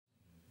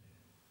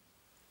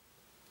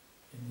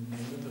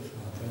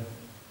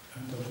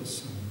the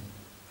Son,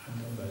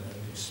 and of the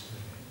Holy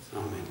Spirit.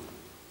 Amen.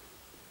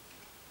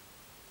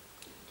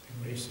 The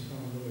grace of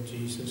our Lord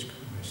Jesus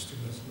Christ,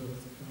 who has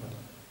loved God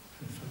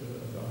and Father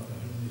of our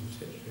Holy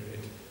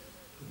Spirit,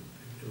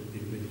 will be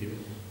with you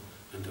all.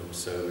 And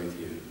also with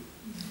you.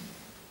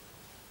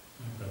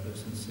 My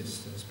brothers and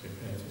sisters,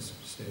 prepare to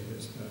save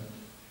us now.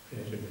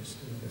 Prepare to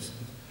preserve us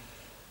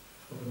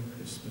for the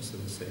Christmas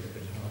of the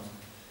Sacred Heart.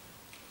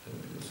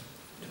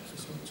 Let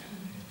us all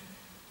turn it.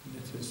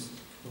 Let us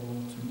call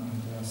to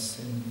mind our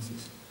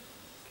sins.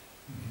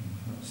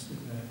 What's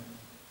there?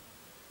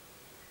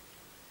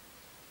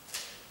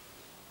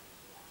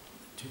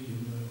 Do you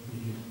know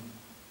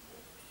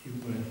you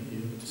were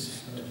healed to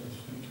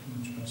satisfaction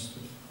and trust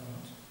of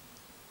heart?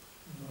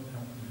 Lord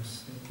have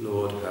mercy.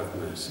 Lord have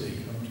mercy. We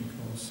come to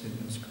call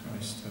sinners,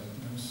 Christ have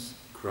mercy.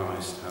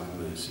 Christ have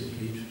mercy.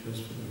 Reach us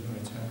for the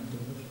right hand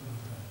of the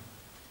Father.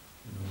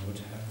 Lord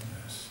have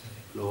mercy.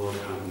 Lord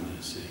have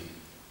mercy.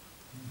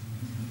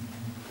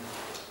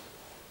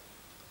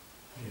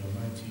 May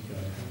Almighty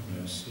God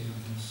have mercy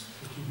on us,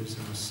 forgive us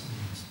our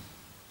sins,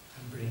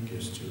 and bring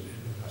us to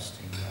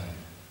everlasting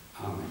life.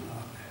 Amen.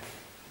 Amen.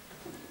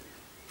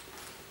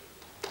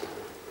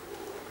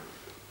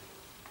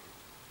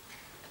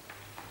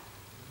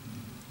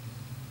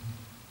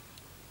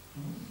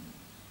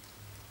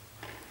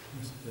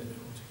 Let's do it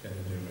all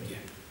together, do we?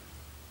 Yeah.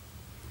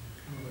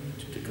 Glory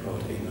To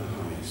God in the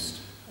highest,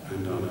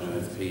 and on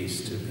earth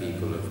peace to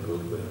people of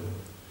good will.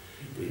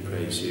 We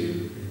praise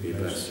you, we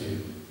bless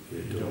you, we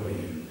adore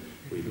you,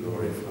 we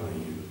glorify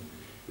you.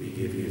 We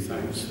give you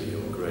thanks for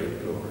your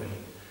great glory.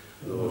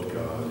 Lord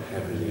God,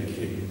 Heavenly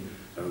King,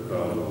 O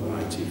God,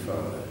 Almighty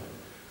Father,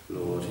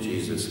 Lord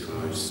Jesus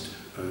Christ,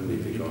 only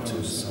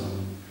begotten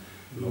Son,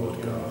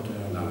 Lord God,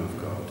 Lamb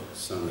of God,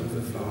 Son of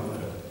the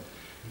Father,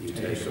 you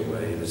take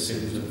away the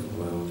sins of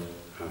the world,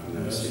 have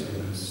mercy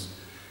on us.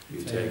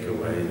 You take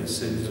away the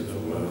sins of the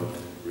world,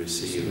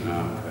 receive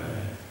our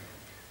prayer.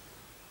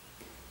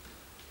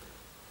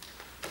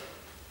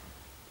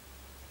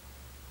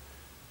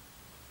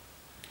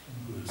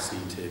 We are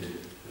seated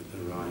at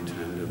the right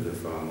hand of the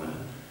Father,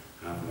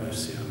 have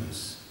mercy on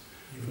us.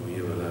 For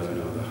you alone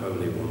are the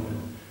Holy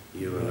One,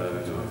 you alone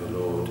are the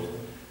Lord,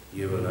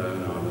 you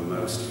alone are the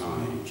Most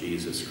High,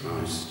 Jesus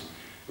Christ,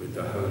 with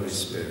the Holy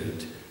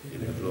Spirit,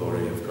 in the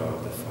glory of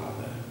God the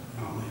Father.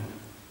 Amen.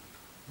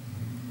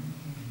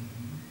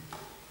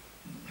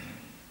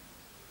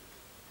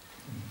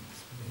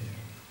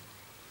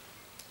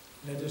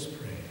 Let us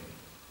pray.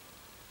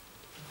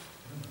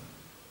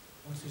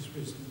 What is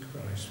risen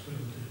Christ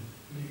will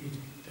lead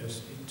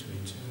us into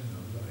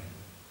eternal life.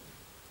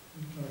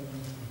 God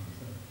our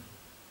Father,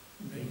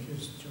 make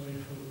us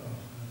joyful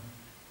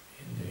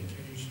in the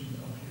occasion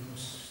of your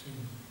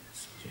sin.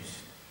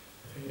 Suggest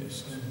for your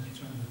Son,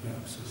 John the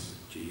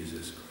Baptist,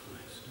 Jesus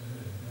Christ.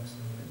 As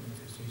the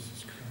witness to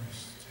Jesus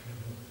Christ,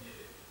 terrible.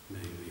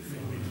 May we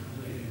follow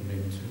him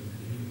into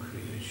the new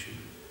creation.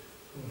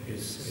 For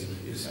his sake,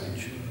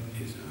 Ascension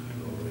is our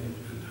glory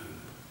and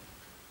hope.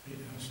 We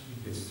ask you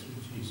this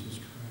through Jesus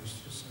Christ,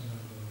 your Son,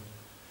 our Lord,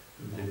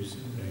 who lives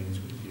and reigns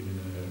with you in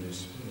the Holy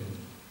Spirit,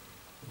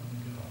 one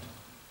God,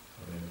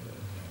 forever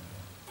and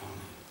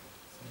ever.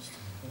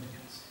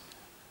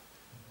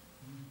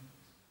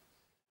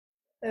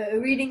 Amen. A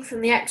reading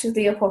from the Acts of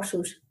the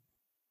Apostles.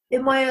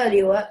 In my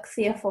early work,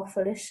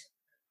 Theophilus,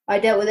 I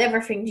dealt with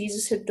everything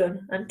Jesus had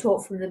done and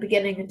taught from the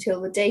beginning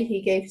until the day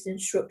he gave his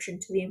instruction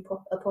to the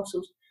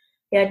apostles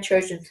he had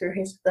chosen through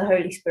the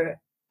Holy Spirit,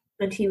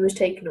 and he was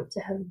taken up to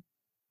heaven.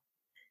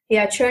 He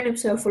had shown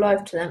himself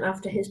alive to them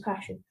after his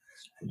passion,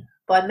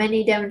 by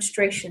many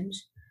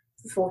demonstrations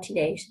for 40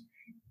 days.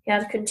 He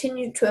had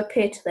continued to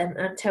appear to them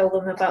and tell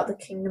them about the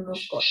kingdom of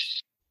God.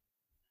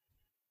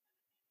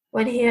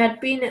 When he had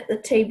been at the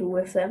table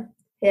with them,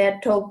 he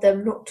had told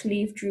them not to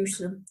leave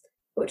Jerusalem,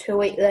 but to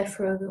await there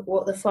for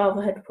what the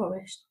Father had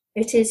promised.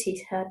 It is,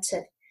 he had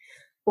said,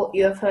 what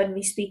you have heard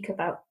me speak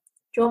about.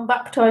 John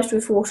baptized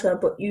with water,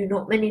 but you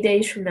not many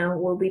days from now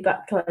will be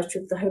baptized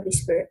with the Holy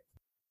Spirit.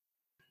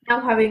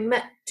 Now having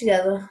met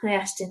together, I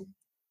asked him,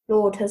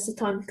 Lord, has the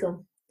time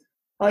come?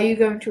 Are you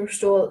going to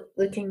restore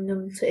the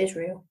kingdom to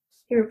Israel?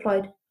 He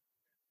replied,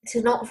 it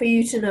is not for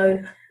you to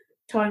know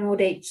time or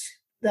dates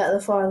that the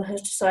Father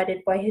has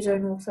decided by his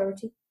own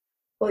authority,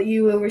 but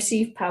you will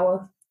receive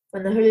power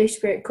when the Holy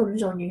Spirit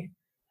comes on you,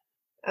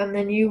 and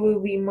then you will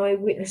be my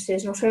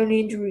witnesses not only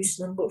in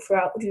Jerusalem, but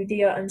throughout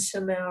Judea and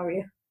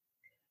Samaria,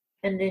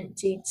 and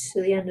indeed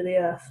to the end of the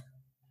earth.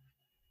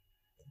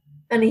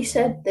 And he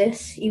said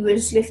this, he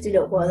was lifted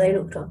up while they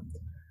looked on,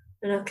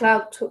 and a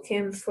cloud took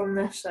him from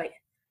their sight.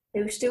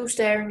 They were still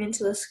staring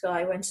into the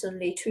sky when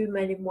suddenly 2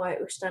 men in white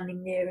were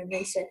standing near, and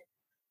they said,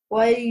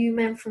 Why are you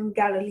men from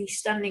Galilee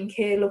standing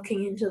here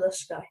looking into the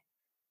sky?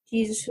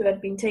 Jesus, who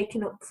had been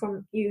taken up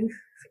from you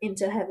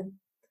into heaven,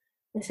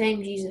 the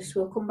same Jesus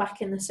will come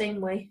back in the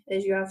same way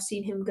as you have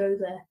seen him go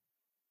there.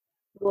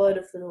 The word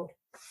of the Lord.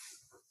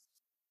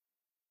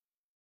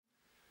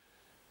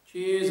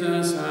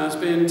 Jesus has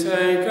been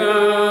taken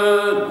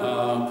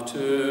up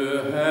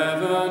to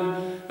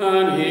heaven,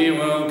 and he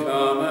will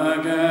come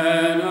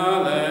again.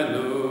 Alleluia.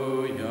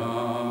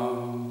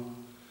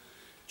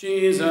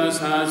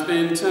 has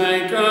been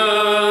taken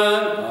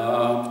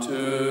up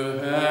to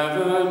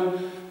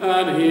heaven,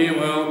 and he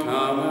will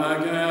come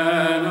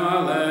again.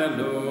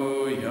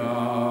 Alleluia.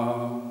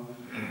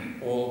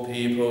 All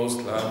peoples,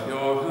 clap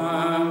your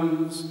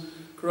hands.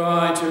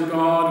 Cry to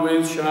God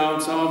with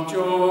shouts of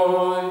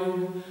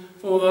joy.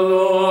 For the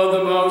Lord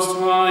the Most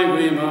High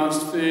we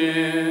must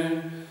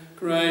fear,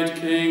 great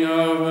King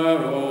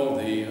over all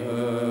the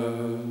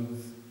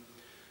earth.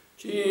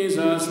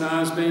 Jesus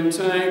has been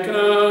taken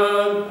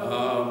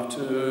up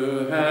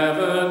to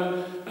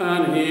heaven,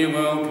 and he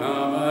will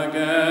come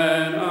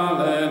again.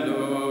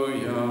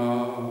 Alleluia.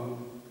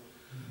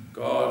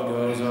 God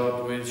goes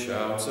up with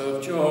shouts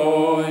of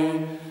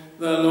joy.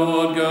 The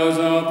Lord goes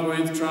up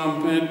with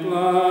trumpet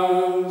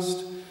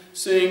blast.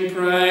 Sing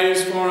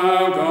praise for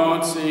our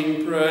God,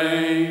 sing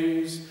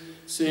praise.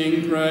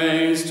 Sing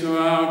praise to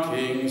our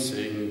King,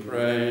 sing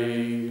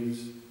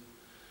praise.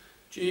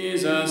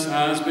 Jesus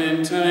has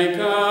been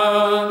taken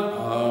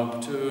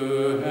up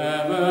to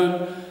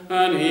heaven,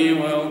 and he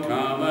will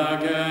come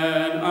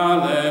again.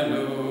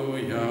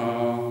 Alleluia.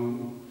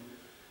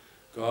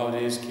 God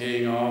is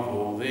King of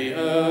all the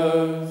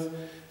earth.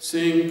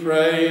 Sing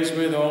praise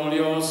with all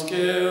your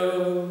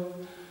skill.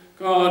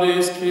 God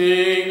is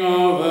King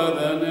over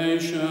the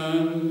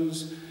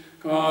nations.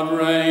 God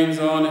reigns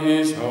on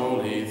his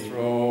holy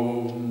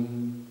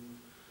throne.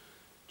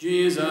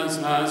 Jesus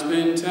has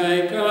been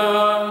taken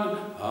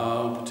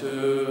up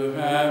to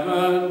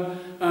heaven,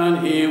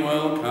 and he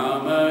will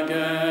come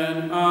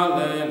again.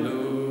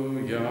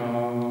 Alleluia.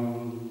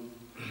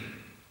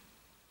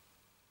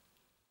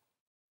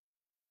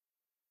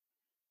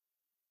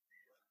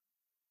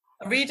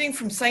 A reading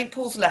from St.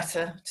 Paul's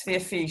letter to the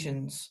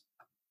Ephesians.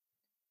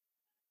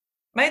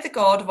 May the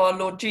God of our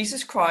Lord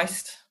Jesus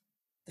Christ,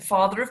 the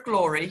Father of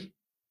glory,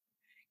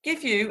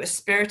 give you a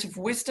spirit of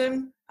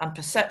wisdom and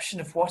perception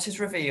of what is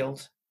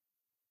revealed,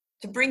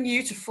 to bring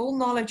you to full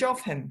knowledge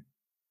of him.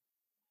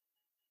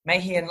 May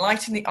he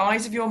enlighten the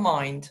eyes of your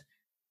mind,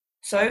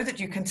 so that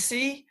you can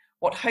see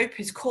what hope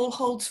his call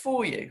holds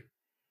for you,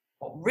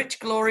 what rich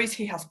glories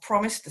he has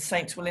promised the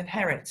saints will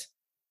inherit,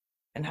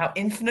 and how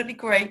infinitely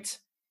great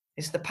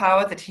is the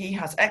power that he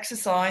has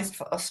exercised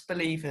for us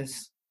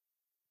believers.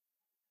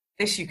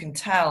 This you can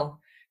tell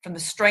from the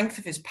strength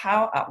of his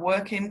power at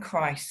work in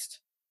Christ,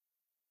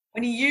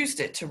 when he used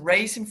it to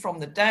raise him from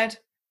the dead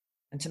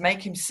and to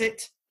make him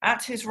sit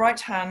at his right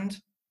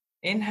hand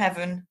in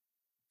heaven,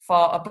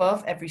 far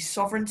above every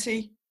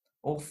sovereignty,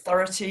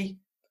 authority,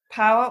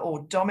 power,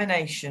 or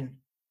domination,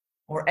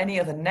 or any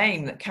other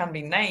name that can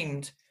be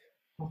named,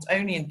 not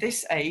only in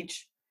this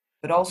age,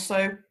 but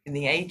also in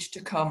the age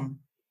to come.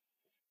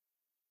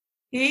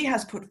 He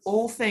has put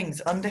all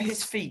things under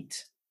his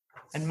feet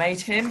and made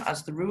him,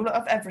 as the ruler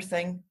of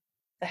everything,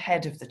 the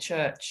head of the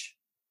church,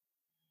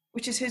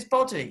 which is his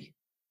body,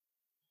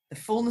 the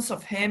fullness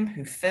of him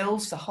who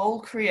fills the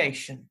whole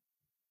creation.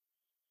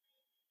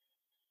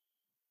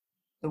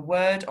 The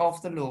word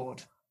of the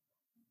Lord.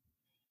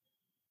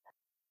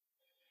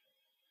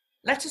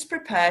 Let us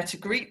prepare to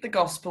greet the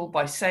gospel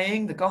by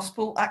saying the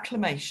gospel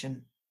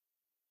acclamation.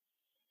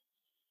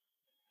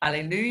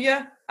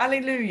 Alleluia,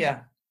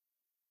 alleluia.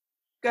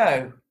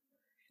 Go,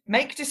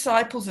 make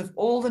disciples of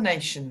all the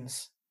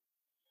nations.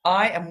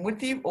 I am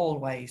with you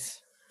always,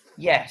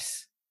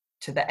 yes,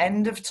 to the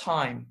end of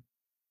time.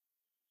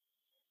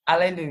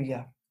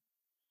 Alleluia.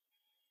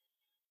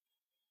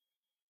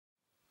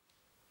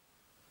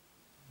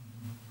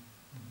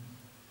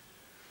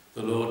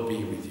 The Lord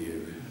be with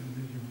you. And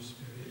with your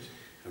spirit.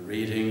 A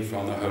reading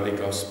from the Holy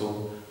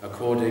Gospel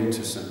according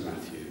to St.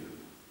 Matthew.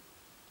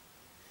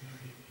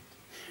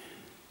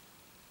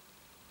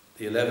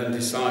 The 11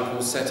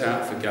 disciples set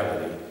out for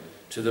Galilee,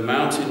 to the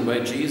mountain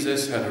where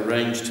Jesus had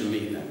arranged to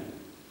meet them.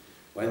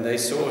 When they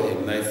saw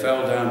him, they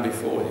fell down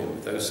before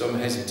him, though some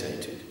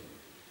hesitated.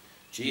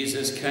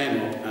 Jesus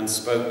came up and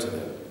spoke to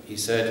them. He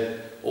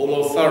said,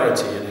 "All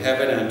authority in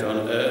heaven and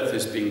on earth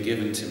has been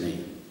given to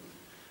me.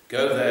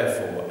 Go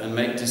therefore and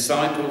make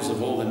disciples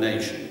of all the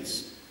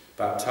nations.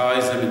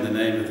 Baptize them in the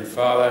name of the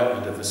Father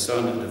and of the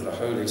Son and of the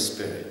Holy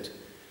Spirit,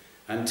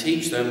 and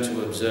teach them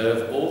to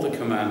observe all the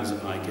commands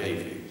I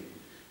gave you.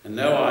 And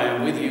know I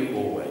am with you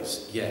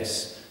always,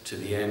 yes, to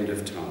the end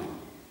of time."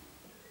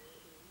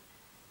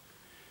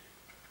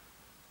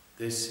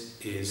 This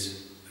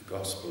is the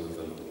gospel of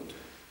the Lord.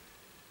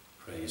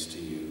 Praise to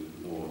you,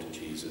 Lord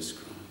Jesus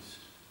Christ.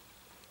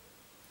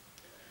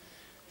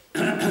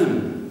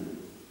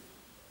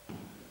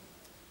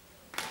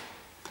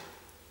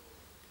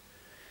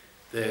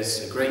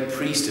 There's a great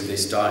priest of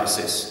this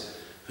diocese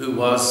who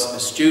was a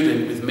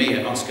student with me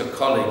at Oscar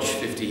College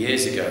 50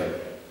 years ago.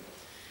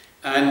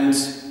 And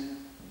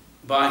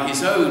by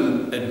his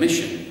own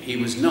admission, he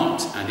was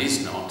not and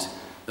is not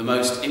the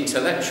most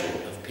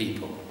intellectual of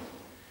people.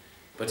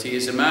 But he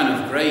is a man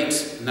of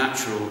great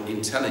natural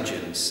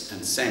intelligence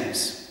and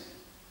sense.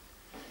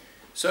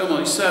 So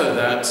much so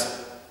that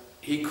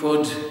he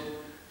could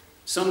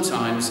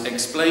sometimes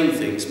explain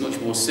things much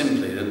more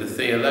simply than the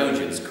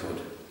theologians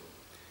could.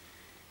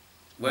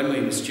 when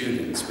we were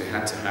students, we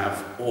had to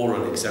have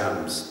oral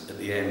exams at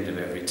the end of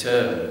every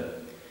term.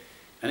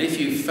 And if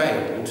you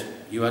failed,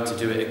 you had to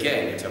do it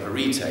again, you had to have a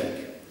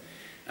retake.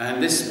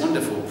 And this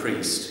wonderful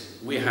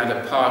priest, we had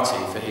a party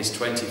for his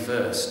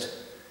 21st.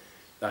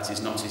 That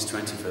is not his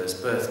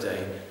 21st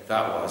birthday,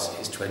 that was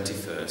his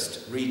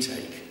 21st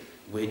retake,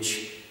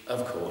 which,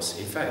 of course,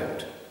 he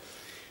failed.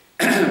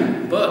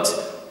 But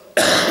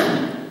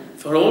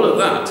for all of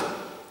that,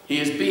 he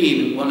has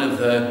been one of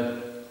the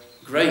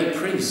great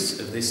priests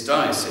of this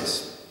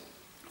diocese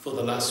for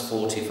the last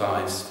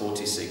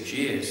 46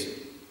 years.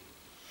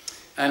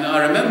 And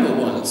I remember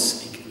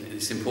once,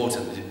 it's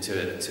important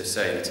to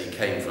say that he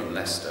came from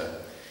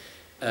Leicester,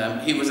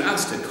 he was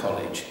asked at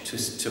college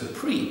to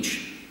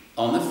preach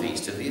on the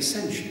Feast of the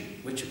Ascension,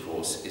 which of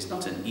course is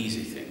not an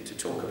easy thing to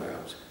talk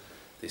about,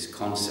 this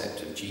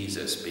concept of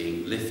Jesus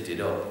being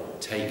lifted up or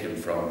taken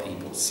from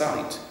people's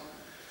sight.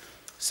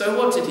 So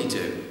what did he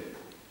do?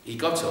 He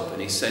got up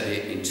and he said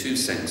it in 2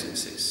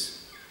 sentences.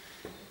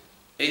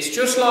 It's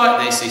just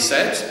like this, he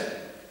said.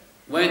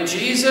 When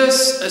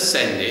Jesus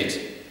ascended,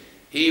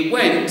 he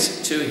went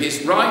to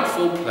his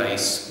rightful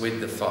place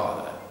with the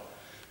Father,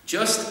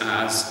 just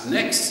as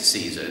next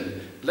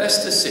season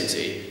Leicester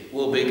City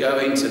will be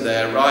going to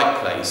their right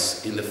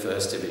place in the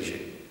First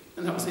Division.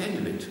 And that was the end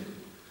of it.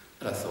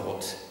 And I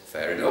thought,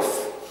 fair enough,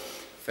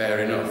 fair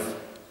enough.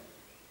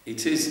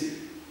 It is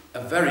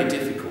a very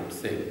difficult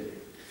thing.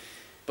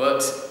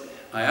 But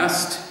I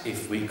asked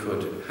if we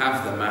could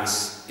have the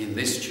Mass in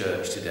this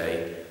church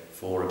today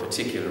for a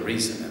particular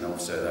reason, and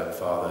also that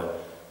Father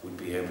would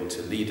be able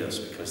to lead us,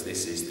 because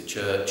this is the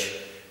church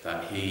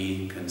that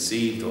he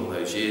conceived all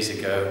those years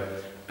ago,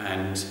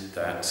 and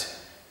that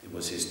it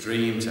was his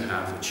dream to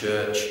have a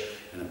church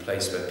and a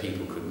place where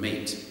people could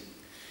meet.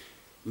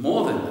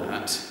 More than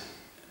that,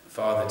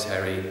 Father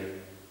Terry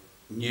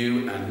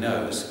knew and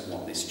knows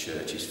what this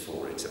church is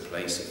for. It's a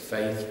place of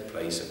faith, a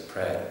place of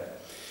prayer.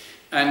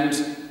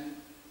 And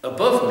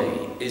above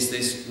me is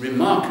this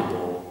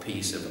remarkable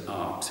piece of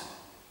art.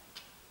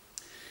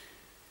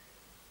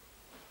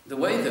 The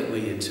way that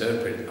we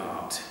interpret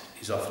art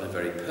is often a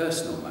very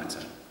personal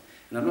matter.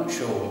 And I'm not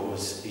sure what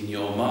was in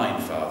your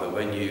mind, Father,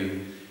 when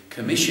you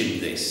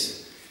commissioned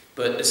this.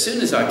 But as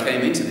soon as I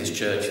came into this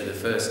church for the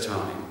first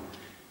time,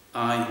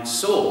 I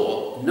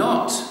saw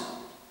not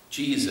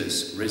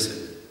Jesus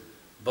risen,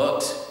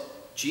 but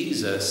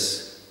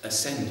Jesus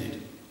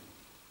ascended.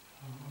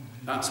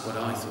 That's what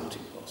I thought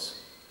it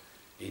was.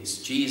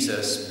 It's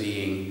Jesus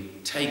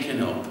being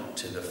taken up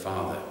to the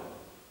Father.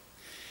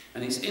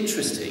 And it's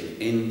interesting,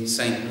 in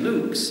St.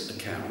 Luke's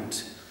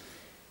account,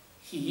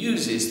 he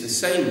uses the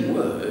same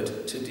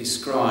word to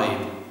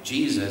describe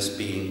Jesus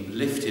being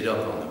lifted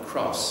up on the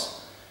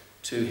cross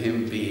to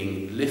him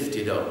being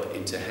lifted up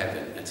into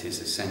heaven at his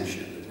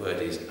ascension. The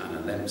word is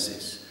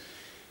analempsis.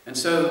 And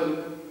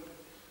so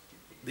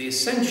the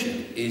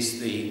ascension is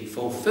the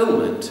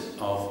fulfillment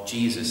of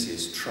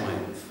Jesus'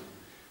 triumph,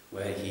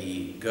 where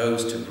he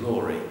goes to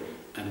glory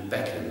and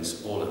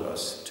beckons all of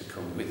us to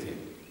come with him.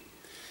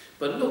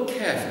 But look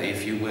carefully,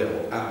 if you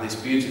will, at this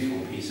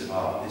beautiful piece of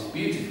art, this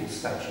beautiful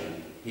statue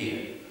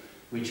here,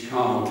 which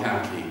Carmel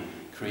County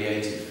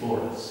created for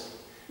us.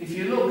 If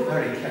you look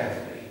very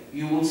carefully,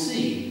 you will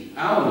see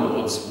our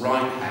Lord's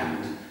right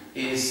hand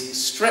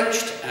is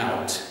stretched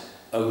out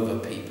over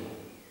people.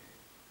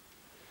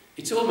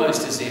 It's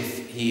almost as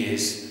if he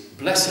is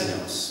blessing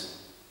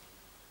us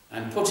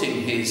and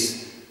putting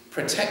his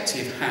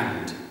protective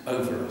hand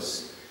over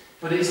us.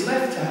 But his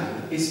left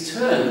hand is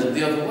turned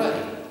the other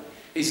way.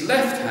 His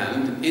left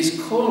hand is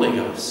calling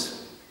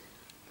us.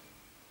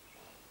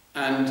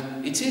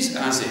 And it is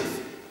as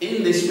if,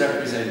 in this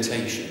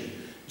representation,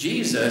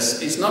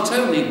 Jesus is not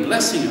only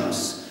blessing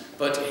us,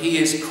 but he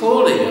is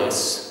calling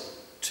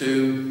us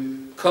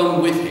to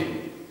come with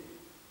him.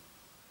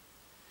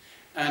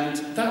 And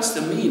that's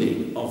the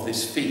meaning of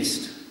this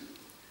feast.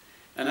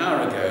 An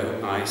hour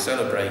ago, I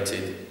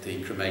celebrated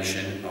the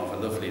cremation of a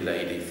lovely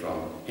lady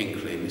from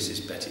Hinckley,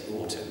 Mrs. Betty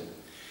Orton,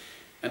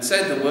 and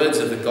said the words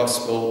of the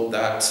gospel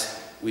that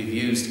we've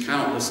used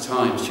countless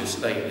times just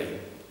lately.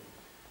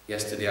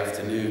 Yesterday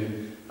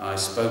afternoon, I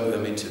spoke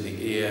them into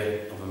the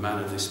ear of a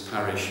man of this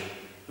parish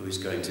who is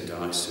going to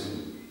die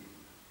soon.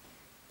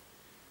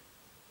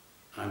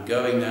 I'm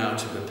going now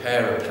to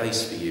prepare a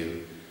place for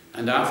you,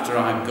 and after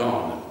I'm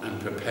gone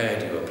and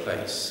prepared you a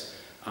place,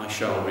 I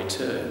shall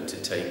return to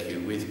take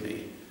you with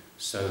me,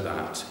 so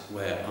that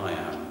where I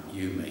am,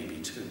 you may be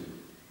too.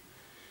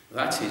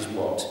 That is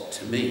what,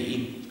 to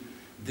me,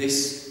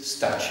 this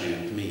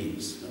statue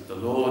means, that the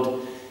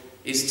Lord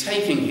is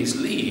taking his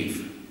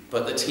leave,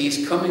 but that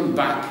he's coming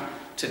back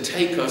to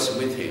take us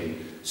with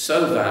him,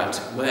 so that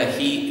where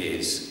he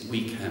is,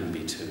 we can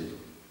be too.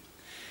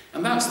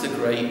 And that's the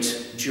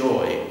great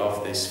joy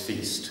of this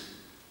feast,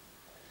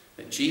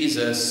 that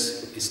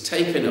Jesus is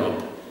taken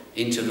up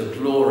into the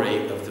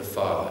glory of the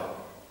Father.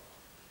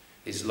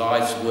 His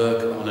life's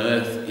work on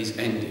earth is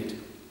ended.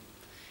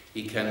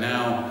 He can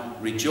now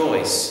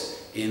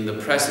rejoice in the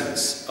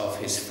presence of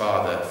his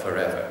Father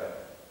forever.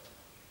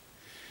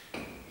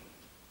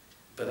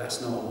 But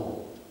that's not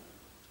all.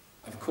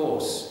 Of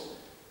course,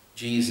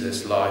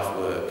 Jesus' life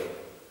work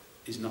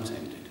is not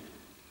ended.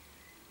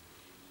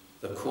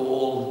 The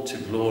call to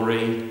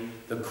glory,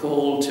 the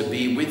call to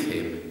be with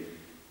him,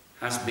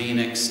 has been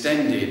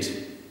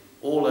extended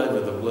all over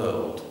the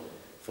world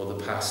for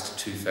the past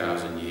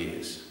 2,000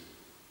 years.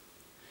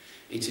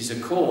 It is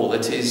a call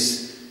that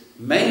is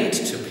made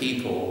to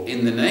people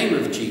in the name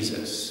of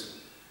Jesus,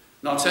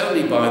 not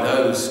only by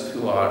those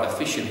who are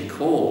officially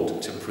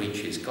called to preach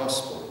his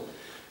gospel,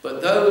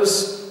 but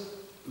those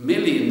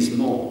millions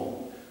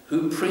more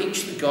who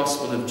preach the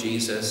gospel of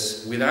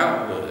Jesus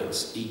without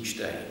words each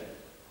day.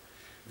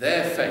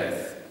 Their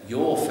faith,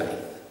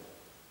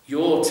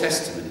 your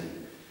testimony,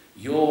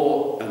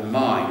 your and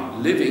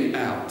mine living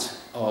out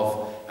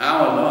of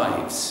our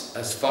lives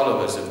as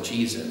followers of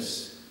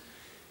Jesus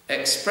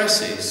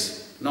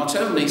expresses not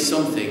only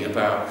something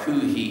about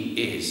who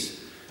he is,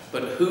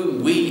 but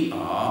whom we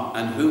are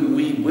and whom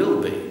we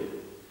will be.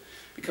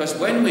 Because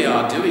when we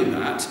are doing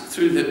that,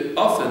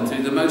 often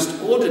through the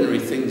most ordinary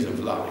things of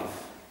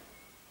life,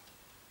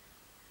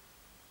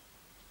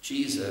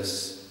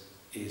 Jesus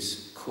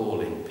is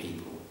calling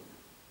people.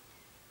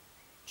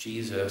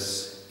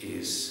 Jesus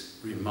is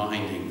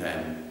reminding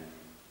them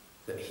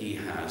that he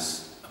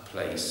has a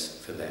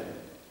place for them.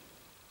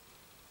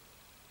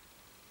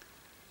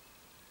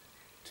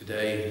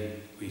 Today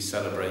we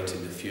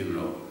celebrated the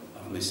funeral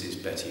of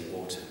Mrs. Betty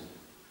Wharton.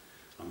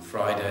 On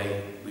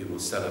Friday we will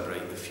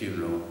celebrate the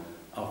funeral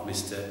of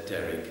Mr.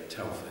 Derek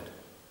Telford.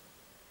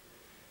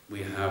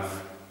 We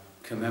have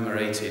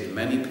commemorated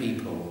many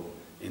people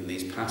in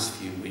these past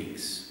few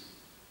weeks,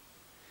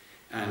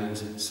 and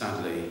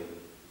sadly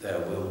there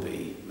will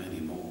be many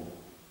more.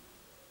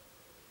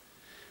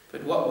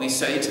 But what we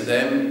say to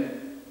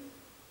them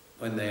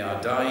when they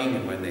are dying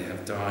and when they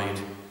have died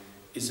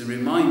is a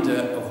reminder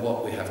of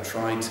what we have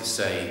tried to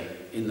say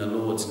in the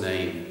Lord's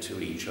name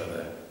to each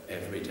other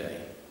every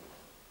day.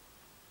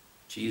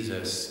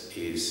 Jesus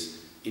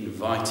is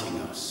inviting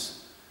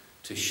us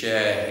to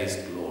share his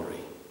glory.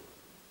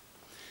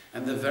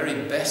 And the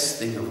very best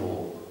thing of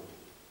all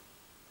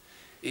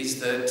is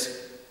that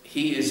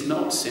he is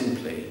not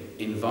simply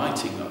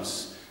inviting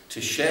us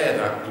to share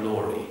that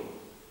glory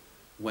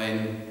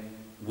when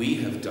we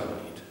have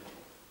died,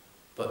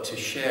 but to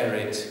share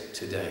it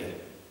today.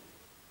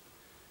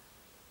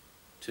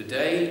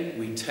 Today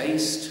we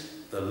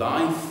taste the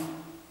life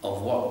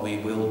of what we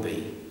will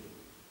be.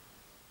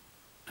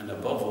 And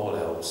above all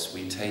else,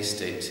 we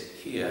taste it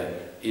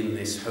here in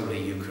this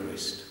Holy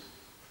Eucharist.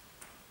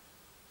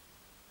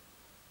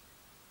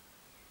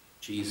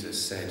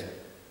 Jesus said,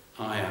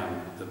 "I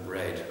am the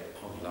bread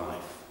of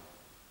life."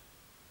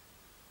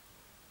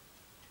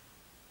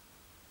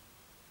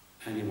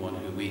 Anyone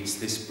who eats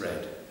this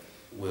bread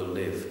will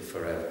live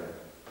forever.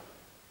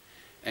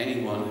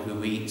 Anyone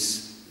who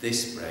eats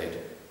this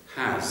bread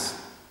has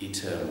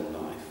eternal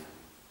life,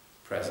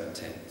 present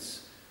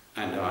tense,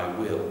 and I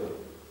will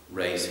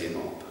raise him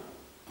up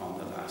on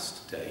the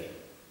last day.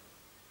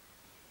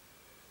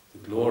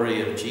 The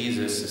glory of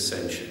Jesus'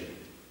 ascension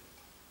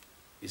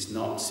is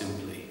not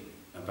simply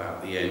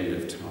about the end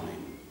of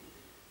time.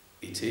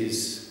 It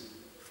is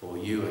for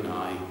you and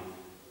I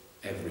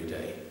every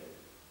day.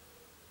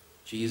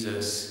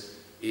 Jesus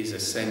is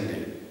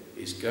ascending,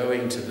 is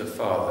going to the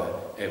Father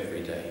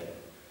every day.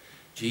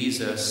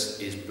 Jesus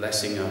is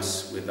blessing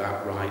us with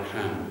that right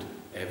hand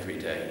every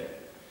day.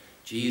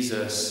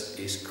 Jesus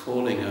is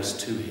calling us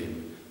to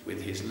him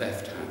with his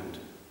left hand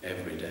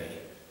every day.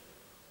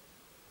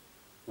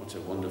 What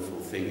a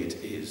wonderful thing it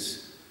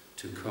is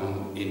to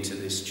come into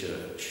this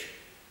church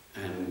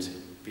and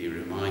be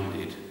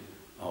reminded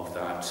of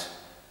that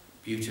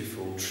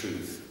beautiful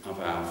truth of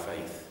our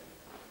faith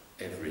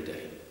every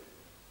day.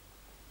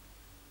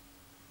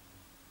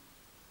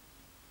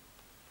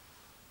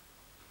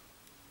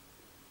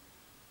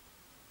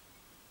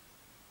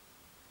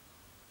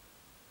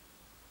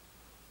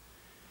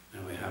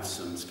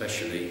 Some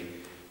specially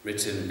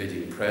written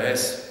bidding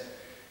prayers,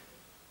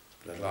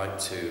 but I'd like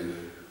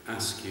to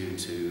ask you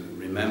to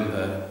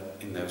remember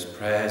in those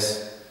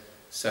prayers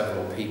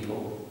several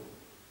people.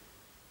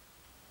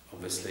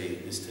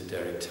 Obviously, Mr.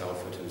 Derek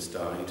Telford has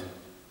died,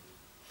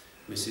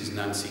 Mrs.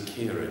 Nancy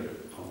Kieran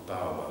of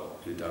Barwell,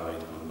 who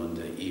died on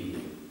Monday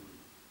evening,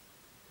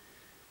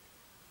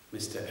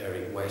 Mr.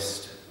 Eric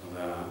West of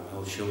our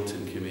Old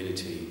Shilton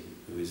community,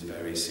 who is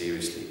very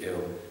seriously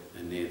ill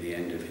and near the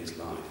end of his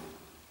life,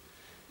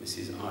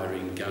 Mrs.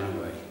 Irene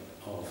Ganaway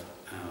of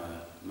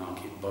our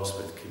Market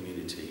Bosworth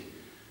community,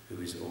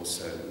 who is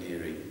also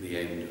nearing the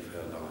end of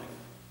her life.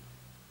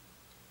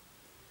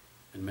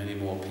 And many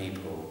more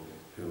people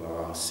who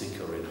are sick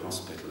or in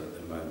hospital at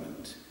the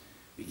moment.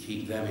 We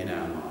keep them in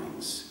our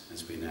minds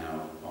as we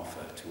now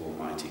offer to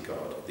Almighty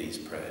God these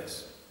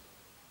prayers.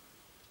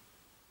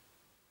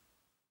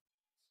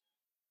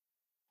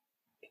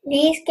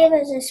 Please give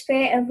us a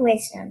spirit of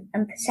wisdom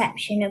and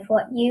perception of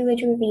what you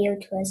would reveal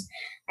to us,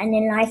 and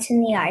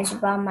enlighten the eyes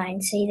of our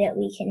minds so that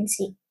we can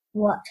see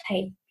what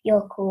hope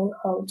your call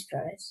holds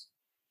for us.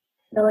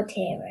 Lord,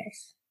 hear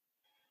us.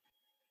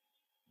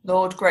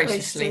 Lord,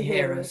 graciously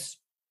hear us.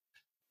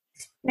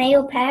 May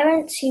your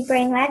parents who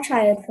bring their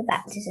child for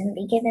baptism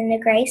be given the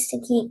grace to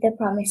keep the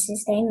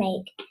promises they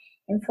make,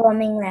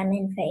 informing them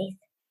in faith.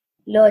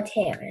 Lord,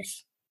 hear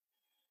us.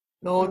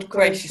 Lord,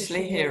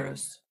 graciously hear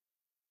us.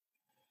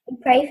 We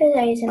pray for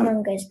those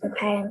among us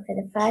preparing for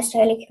the First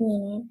Holy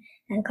Communion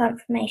and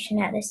Confirmation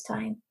at this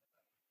time.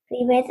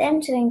 Be with them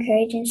to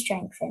encourage and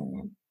strengthen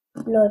them.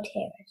 Lord,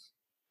 hear us.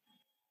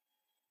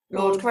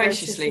 Lord,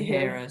 graciously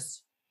hear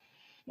us.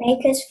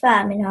 Make us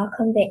firm in our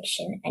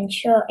conviction and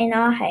sure in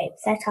our hope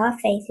that our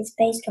faith is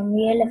based on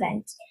real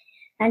events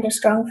and a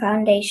strong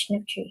foundation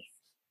of truth.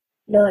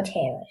 Lord,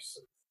 hear us.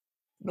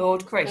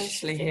 Lord,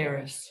 graciously hear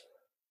us.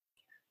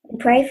 We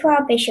pray for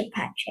our Bishop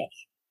Patrick.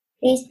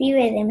 Please be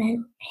with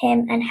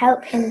him and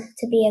help him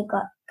to be a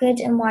good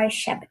and wise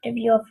shepherd of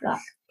your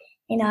flock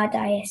in our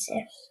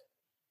diocese.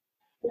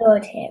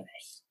 Lord, hear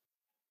us.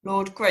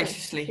 Lord,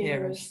 graciously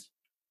hear us.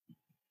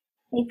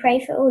 We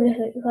pray for all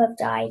who have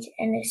died,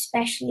 and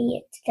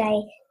especially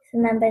today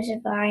for members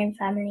of our own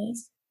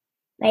families.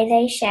 May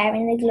they share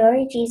in the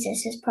glory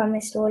Jesus has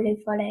promised all who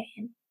follow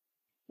him.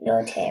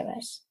 Lord, hear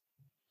us.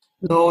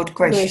 Lord,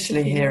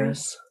 graciously hear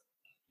us.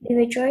 We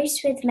rejoice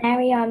with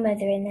Mary, our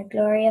mother, in the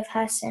glory of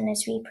her Son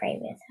as we pray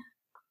with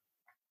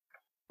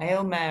her.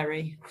 Hail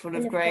Mary, full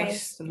of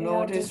grace, the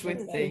Lord is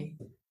with thee.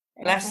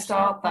 Blessed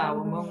art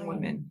thou among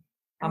women,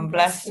 and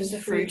blessed is the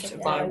fruit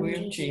of thy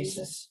womb,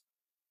 Jesus.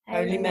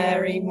 Holy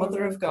Mary,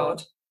 Mother of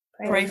God,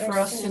 pray for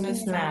us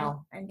sinners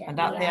now and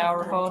at the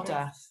hour of our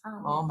death.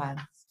 Amen.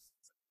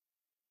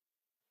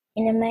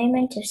 In a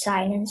moment of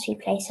silence, we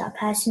place our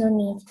personal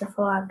needs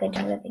before our good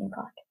and loving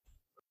God.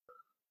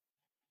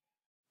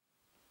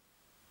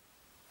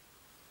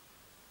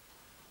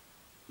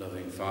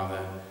 Loving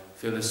Father,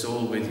 fill us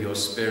all with your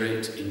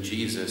Spirit in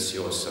Jesus,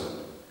 your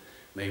Son.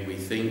 May we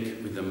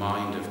think with the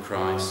mind of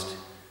Christ,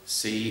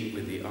 see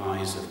with the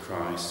eyes of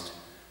Christ,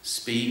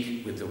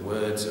 speak with the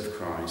words of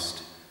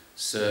Christ,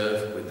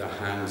 serve with the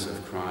hands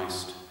of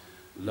Christ,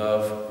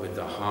 love with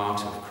the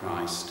heart of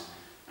Christ,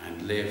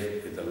 and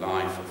live with the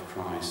life of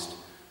Christ,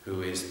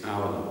 who is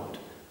our Lord,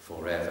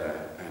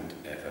 forever and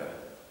ever.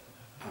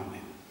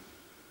 Amen.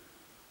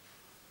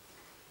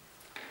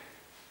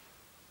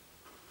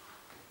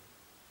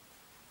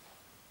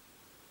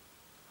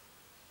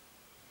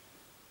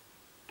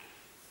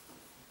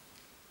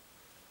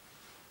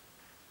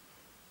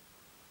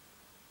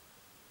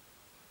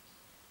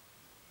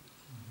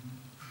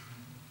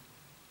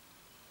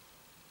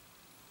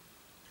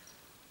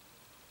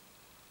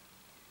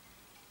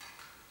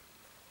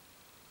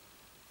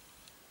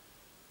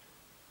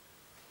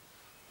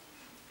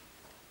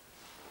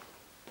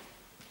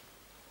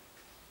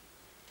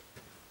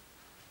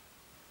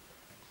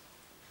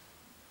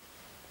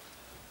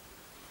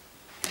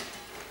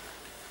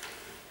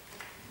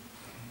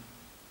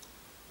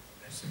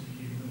 Blessed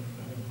are you, Lord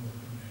God of all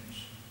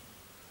creation.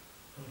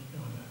 Lord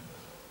God,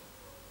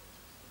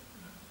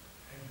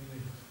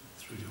 heavenly,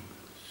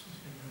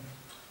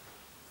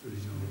 Through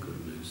your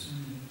goodness.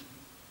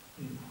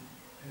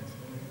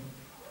 Therefore,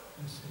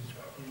 blessed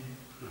be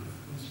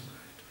this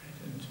bread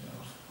and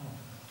our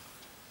offer,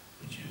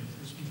 which earth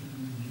has given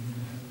the human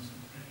hands of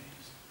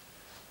praise.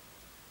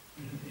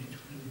 It will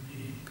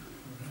be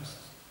for us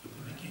the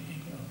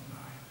beginning of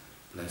life.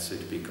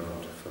 Blessed be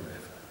God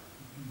forever.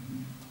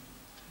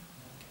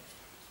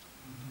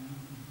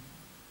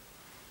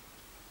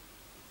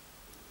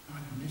 By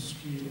the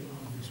mystery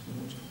of this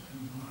water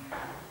and wine,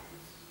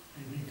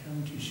 may we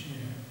come to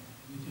share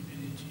in the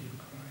divinity of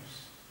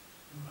Christ,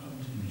 who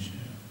humbled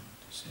himself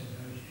to save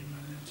our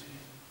humanity.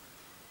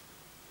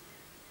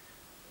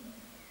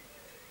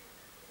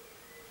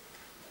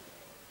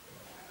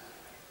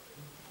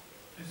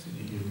 Blessed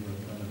are you, Lord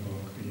God of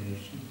all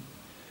creation.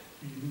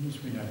 Even as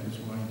we have this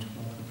wine to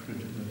offer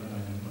fruit of the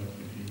vine and work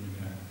of human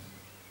hands,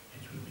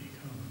 it will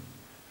become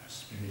a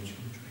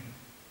spiritual drink.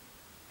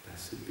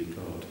 Blessed be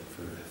God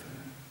forever.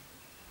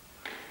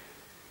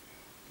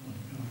 Lord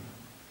God,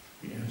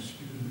 we ask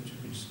you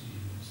to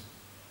receive us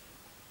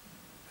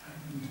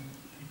and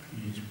be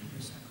pleased with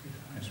the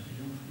sacrifice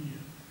we offer you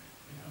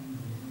with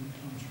humble and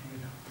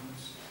contrite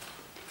hearts.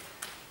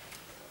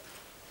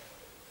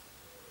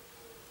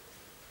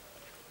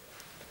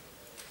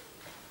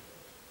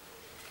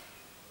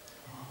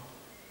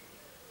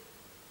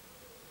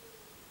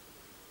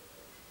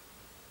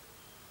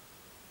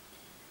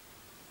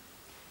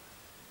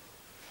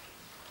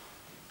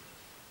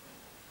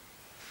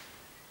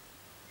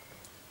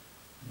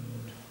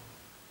 Lord,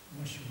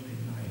 wash away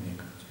my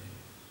iniquity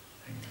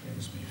and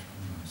cleanse me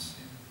from my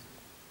sin.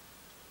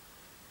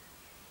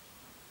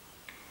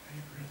 Pray,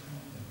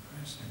 brethren, that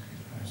my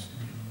sacrifice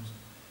and yours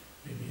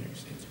may be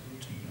acceptable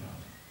to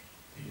God,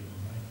 the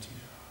Almighty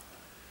Father.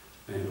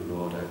 May the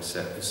Lord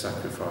accept the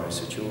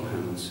sacrifice at your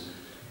hands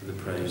for the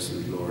praise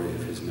and glory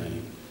of his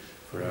name,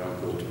 for our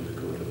good and the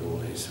good of all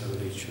his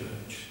holy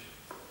church.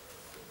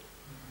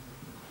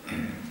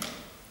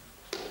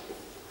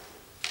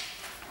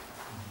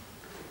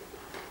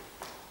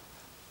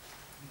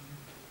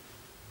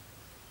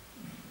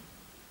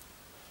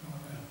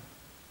 Father,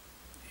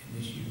 in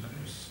this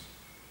Eucharist,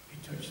 we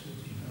touch the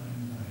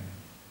divine life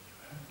you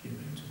have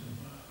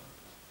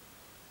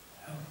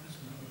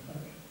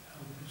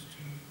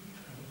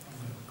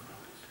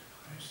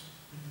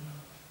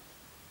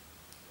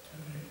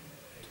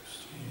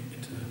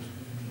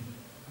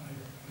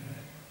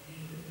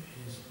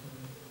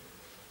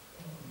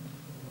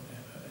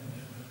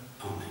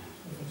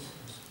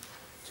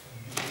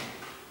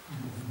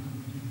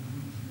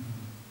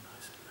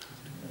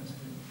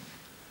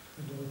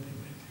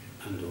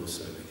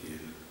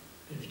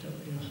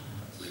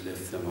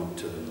lift them up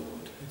to the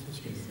Lord. Let us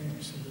give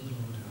thanks to the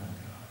Lord our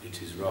God. It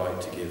is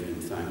right to give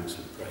him thanks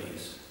and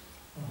praise.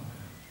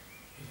 Father,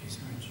 it is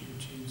our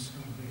duty in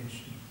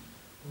salvation,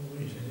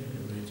 always and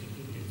everywhere to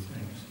give you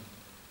thanks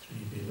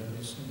through your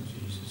beloved Son,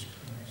 Jesus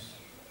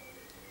Christ.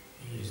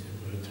 He is the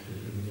Word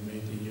through whom you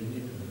made the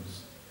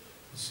universe,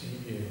 the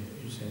Saviour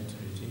who sent to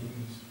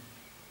redeem us.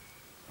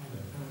 By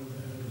the power of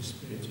the Holy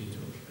Spirit he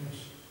took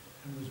flesh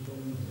and was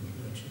born of the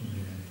Virgin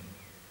Mary.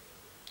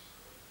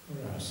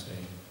 For our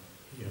sake,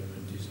 he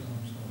opened his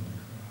arms on the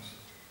cross.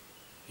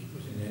 He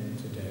put an end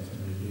to death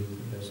and revealed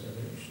the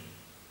resurrection.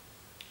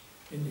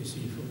 In this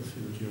he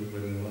fulfilled your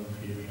will and one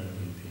for your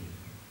holy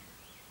people.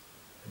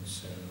 And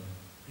so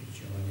we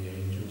join the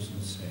angels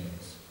and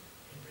saints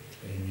in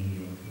proclaiming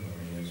your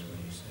glory as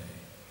we say,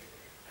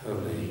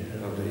 Holy,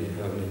 holy,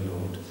 holy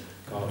Lord,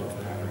 God of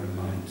power and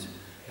might,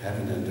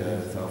 heaven and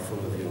earth are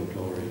full of your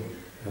glory.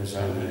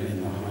 Hosanna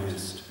in the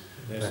highest.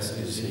 Blessed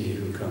is he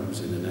who comes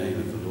in the name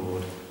of the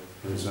Lord.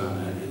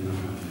 Hosanna in the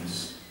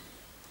highest.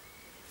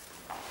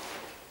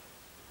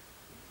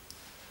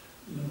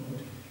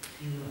 Lord,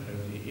 you are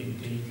holy,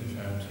 indeed the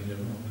fountain of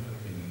all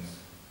holiness.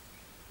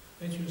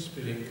 Let your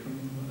Spirit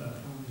come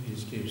upon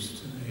these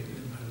gifts to make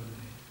them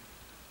holy,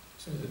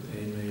 so that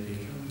they may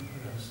become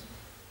for us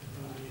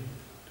the body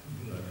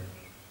and blood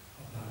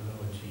of our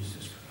Lord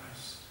Jesus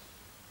Christ.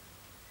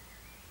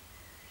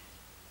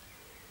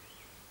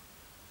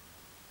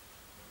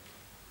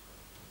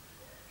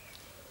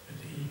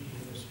 Believe he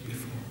was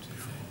before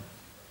today,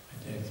 a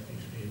death we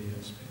freely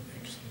expect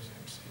is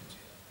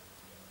accepted.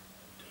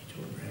 He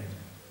took bread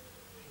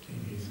and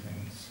gave you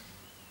thanks.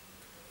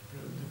 He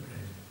broke the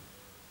bread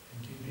and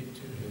gave it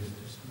to his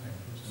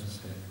disciples and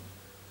said,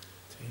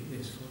 Take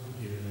this, all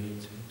of you, and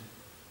eat it.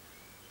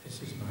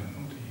 This is my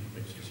body,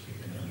 which is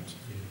given up to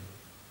you.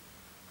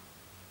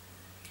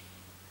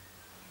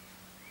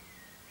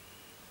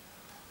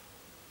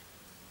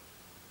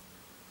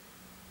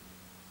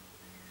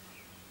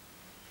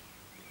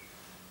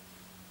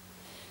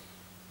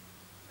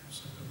 And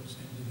supper was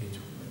ended, he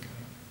took the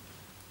cup.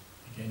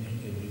 Again he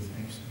gave you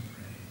thanks and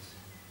praise.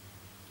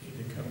 He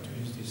gave the cup to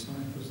his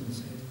disciples and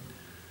said,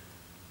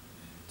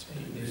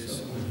 Take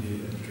this, all of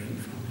you, and drink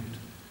from it.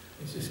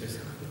 This is the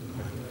cup of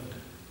my blood,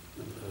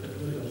 the blood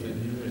of the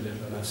new and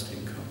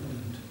everlasting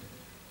covenant.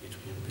 It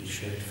will be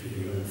shed for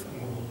you and for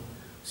all,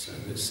 so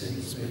that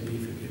sins may be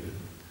forgiven.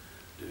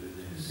 Do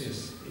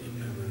this in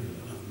memory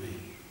of me.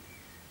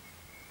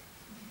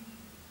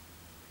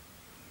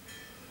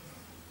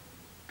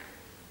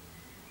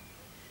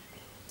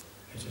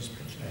 Let us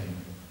proclaim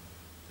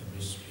the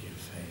mystery of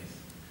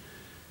faith.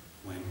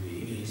 When we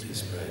eat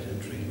this bread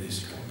and drink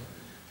this cup,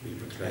 we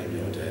proclaim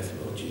your death,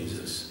 Lord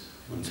Jesus,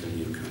 until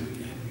you come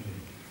again.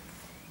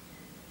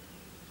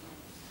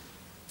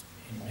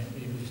 In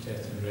memory of his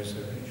death and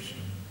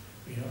resurrection,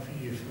 we offer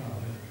you,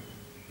 Father,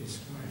 this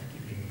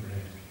life-giving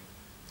bread,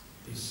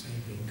 this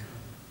saving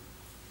cup.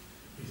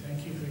 We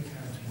thank you for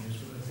counting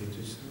us worthy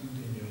to stand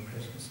in your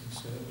presence and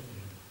serve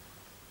you.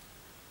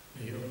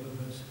 May all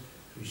of us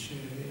who share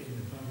in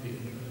the body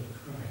and blood of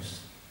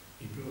Christ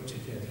be brought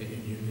together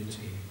in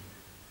unity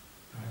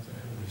by the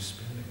Holy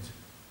Spirit.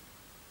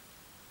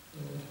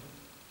 Lord,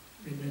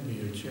 remember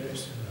your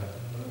church throughout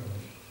the world.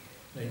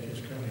 Make us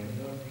grow in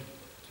love,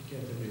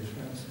 together with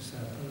Francis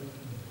our Pope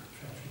and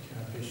Patrick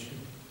our Bishop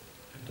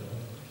and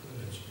all the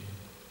clergy.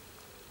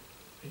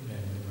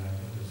 Remember my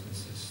brothers and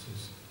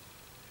sisters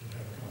who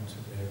have gone to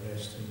their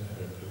rest in the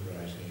hope of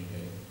rising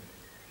again.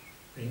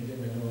 Bring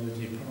them and all the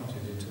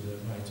departed into the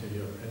light of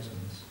your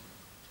presence.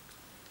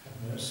 Have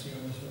mercy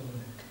on us all.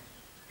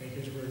 Make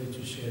us worthy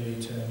to share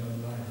eternal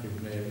life with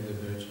Mary, the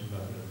Virgin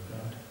Mother of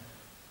God,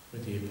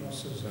 with the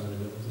apostles and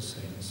with all the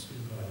saints who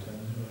are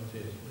done your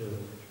will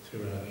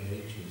throughout the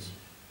ages.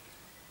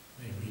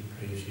 May we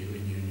praise you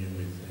in union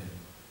with them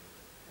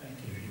and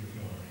give you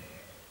glory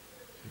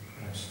through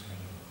Christ our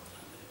Lord.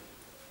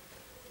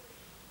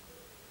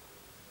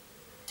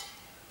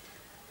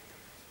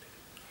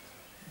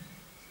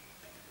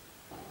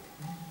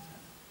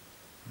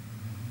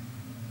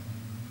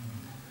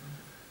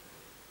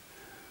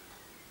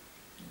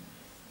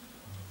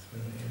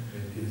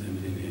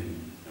 In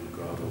him, O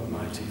God,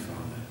 Almighty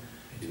Father,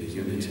 in the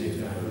unity of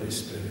the Holy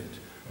Spirit,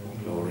 all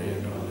glory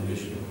and honour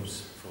is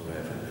yours,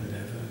 forever and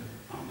ever.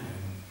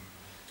 Amen.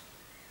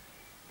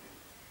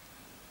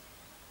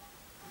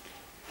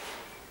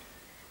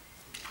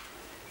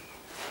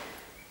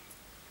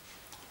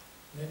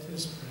 Let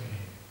us pray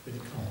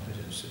with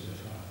confidence to the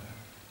Father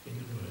in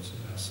the words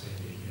of our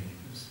Saviour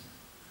gave us.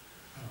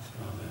 Our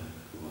Father,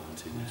 who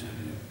art in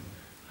heaven,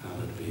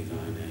 hallowed be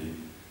thy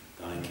name.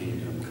 Thy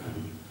kingdom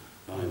come,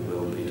 thy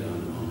will be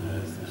done on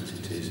earth as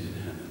it is in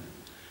heaven.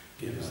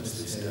 Give us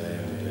this day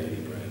our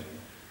daily bread,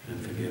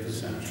 and forgive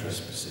us our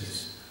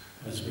trespasses,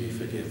 as we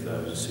forgive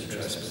those who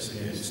trespass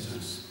against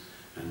us.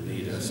 And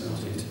lead us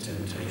not into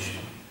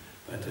temptation,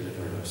 but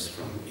deliver us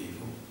from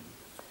evil.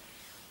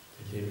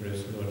 Deliver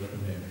us, Lord,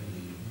 from every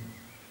evil,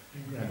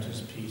 and grant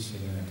us peace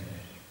in our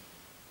day.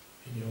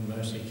 In your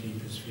mercy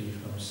keep us free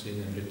from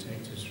sin and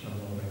protect us from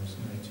all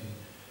anxiety,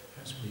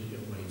 as we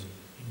await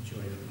in and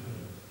joyful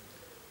hope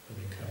for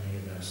the coming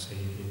of our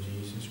Saviour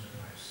Jesus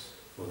Christ.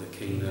 For the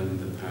kingdom,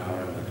 the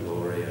power, and the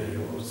glory are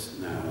yours,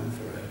 now and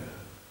forever.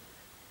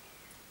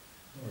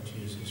 Lord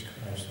Jesus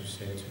Christ, who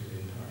said to the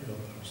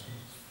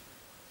apostles,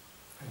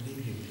 I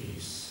leave you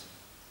peace,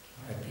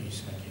 my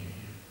peace I give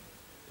you.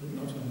 Look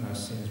not on our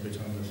sins, but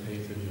on the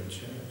faith of your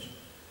church,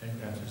 and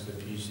grant us the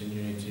peace and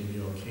unity of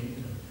your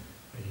kingdom,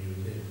 where you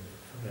live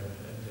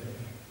forever and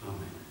ever.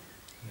 Amen.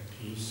 And the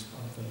peace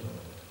of the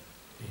Lord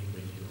be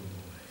with you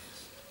always.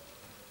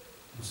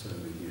 Also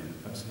with you.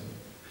 That's it.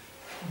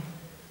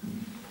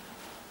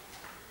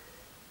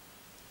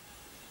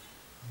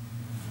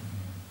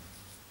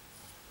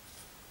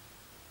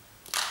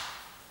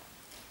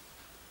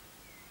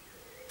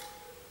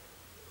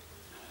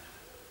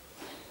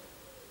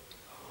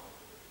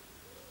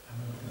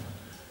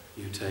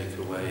 You take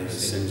away the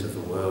sins of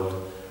the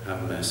world,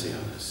 have mercy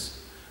on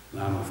us.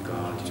 Lamb of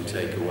God, you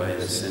take away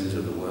the sins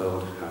of the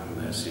world, have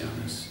mercy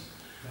on us.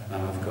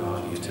 Lamb of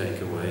God, you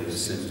take away the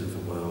sins of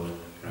the world,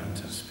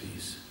 grant us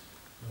peace.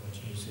 Lord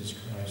Jesus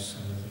Christ,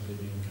 Son of the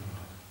living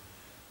God,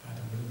 by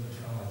the will of the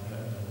Father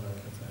and the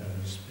work of the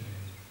Holy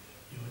Spirit,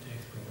 your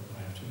death brought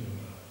life to the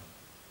world.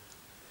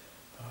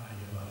 By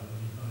your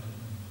holy body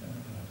and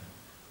blood,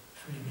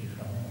 free me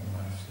from all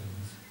my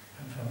sins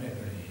and from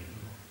every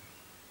evil.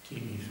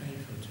 Keep me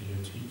faithful to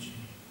your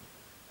teaching,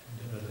 and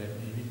never let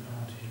me be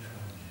parted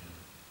from you.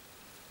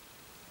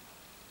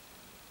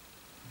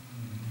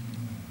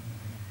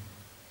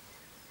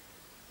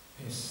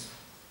 This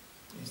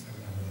is the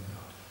Lamb of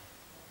God.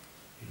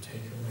 You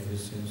take away the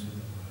sins of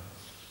the world.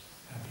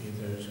 Happy are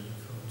those who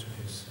look forward to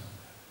his Son.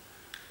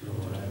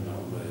 Lord, I am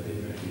not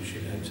worthy that you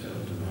should enter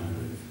under my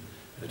roof,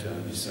 but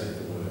only say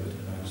the word,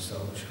 and my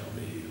soul shall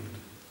be healed.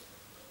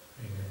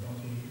 Bring the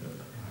body of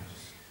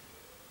Christ.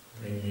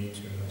 Bring me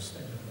to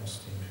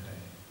everlasting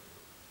faith.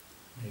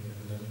 May the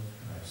blood of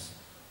Christ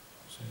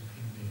also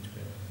bring me to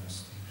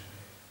everlasting faith.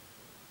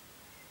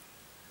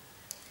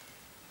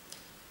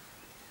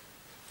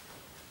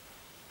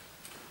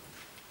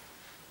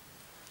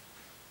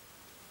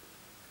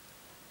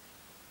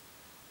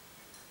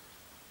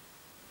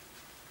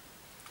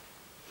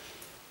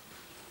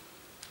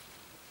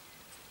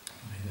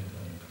 May the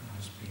blood of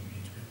Christ bring me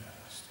to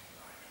everlasting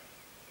life.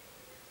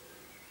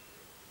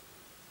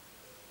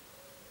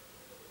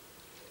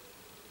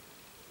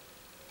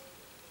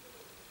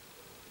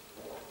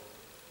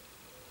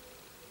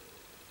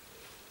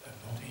 The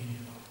body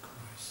of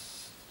Christ.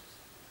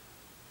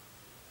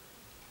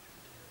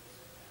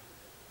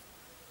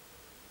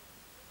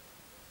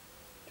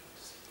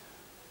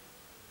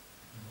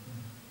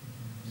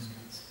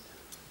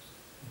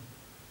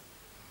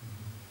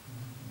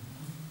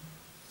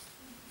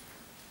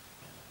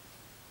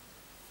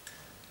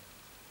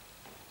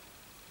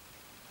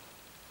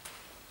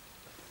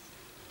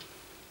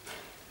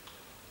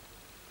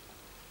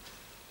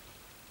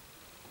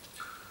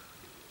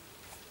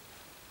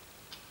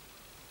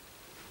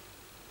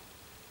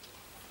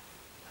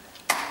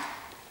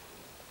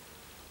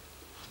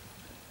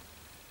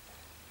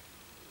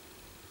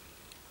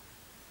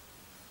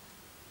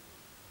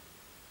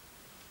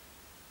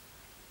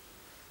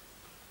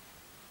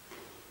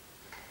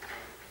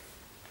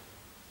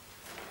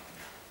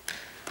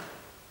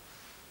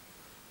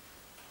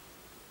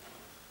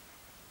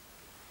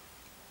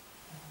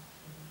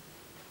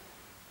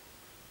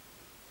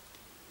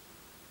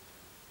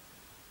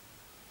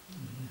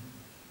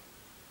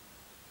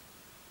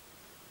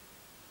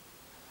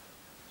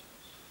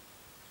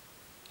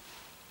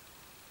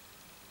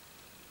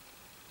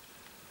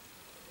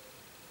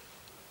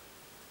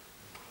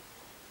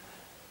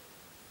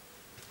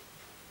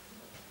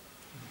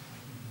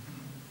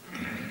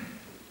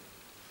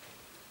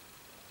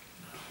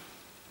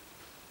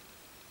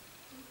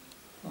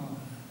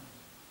 Father,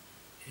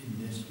 in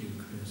this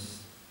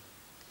Eucharist,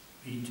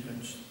 be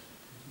touched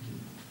with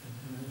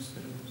the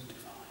souls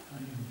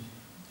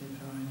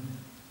divine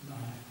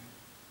life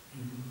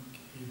you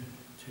give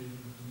to the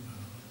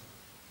world.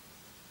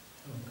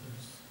 Help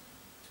us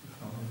to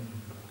follow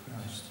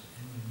Christ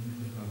in the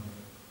new hope,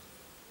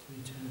 to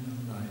eternal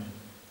life,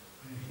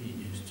 where he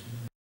is to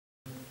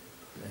live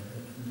forever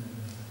and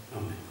ever.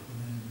 Amen.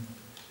 Amen.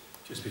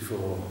 Just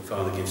before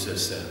Father gives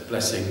us a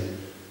blessing,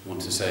 I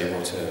want to say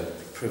what a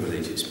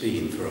privilege it's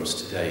been for us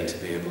today to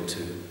be able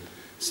to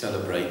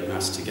celebrate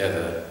Mass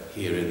together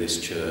here in this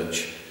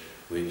church,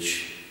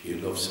 which you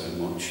love so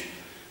much.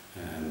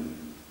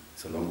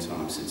 It's a long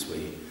time since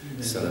we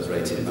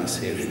celebrated Mass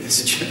here in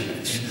this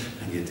church,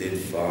 and you did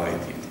fine,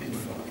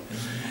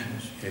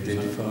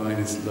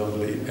 it's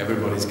lovely.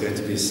 Everybody's going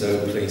to be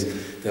so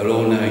pleased. They'll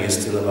all know you're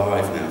still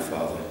alive now,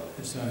 Father.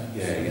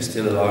 Yeah, you're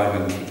still alive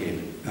and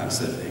kicking, that's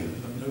the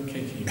thing. No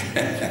kicking.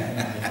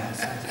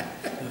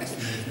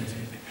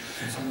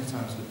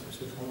 Sometimes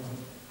it's a problem,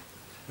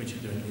 which you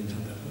don't need to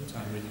have the whole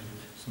time with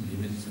somebody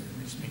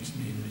which makes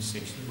me in the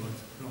 60 what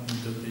wrong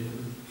and do.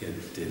 You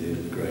did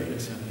it great,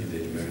 you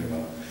did very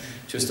well.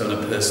 Just on a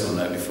personal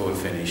note before we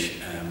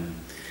finish,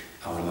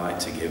 I would like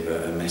to give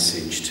a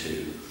message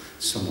to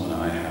someone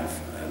I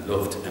have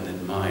loved and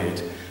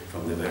admired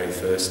from the very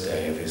first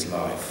day of his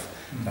life.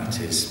 That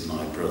is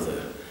my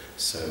brother.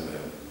 So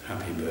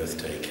happy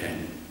birthday,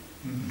 Ken.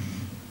 Would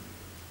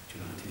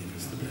you like to give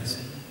us the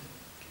blessing?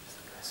 Give us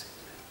the blessing.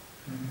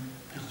 No.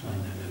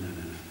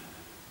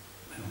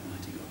 May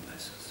Almighty God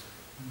bless us.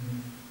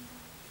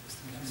 Give us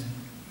the blessing.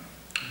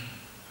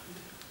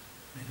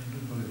 May the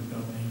Lord of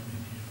God be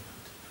with you.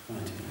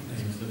 Almighty God In the bless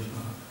name us. of the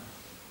Father,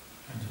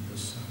 and of the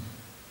Son,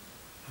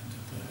 and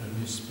of the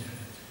Holy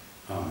Spirit.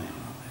 Amen.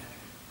 Amen.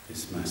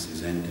 This Mass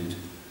is ended.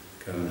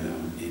 Go now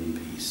in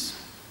peace.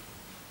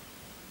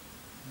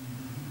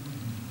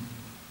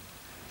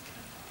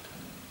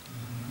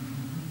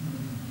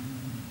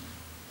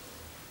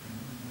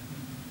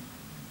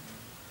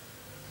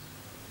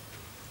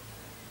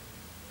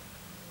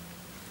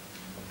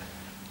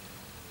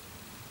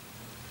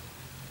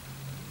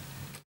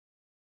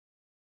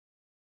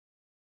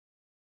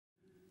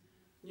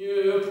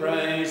 New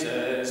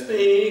praises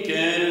be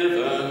given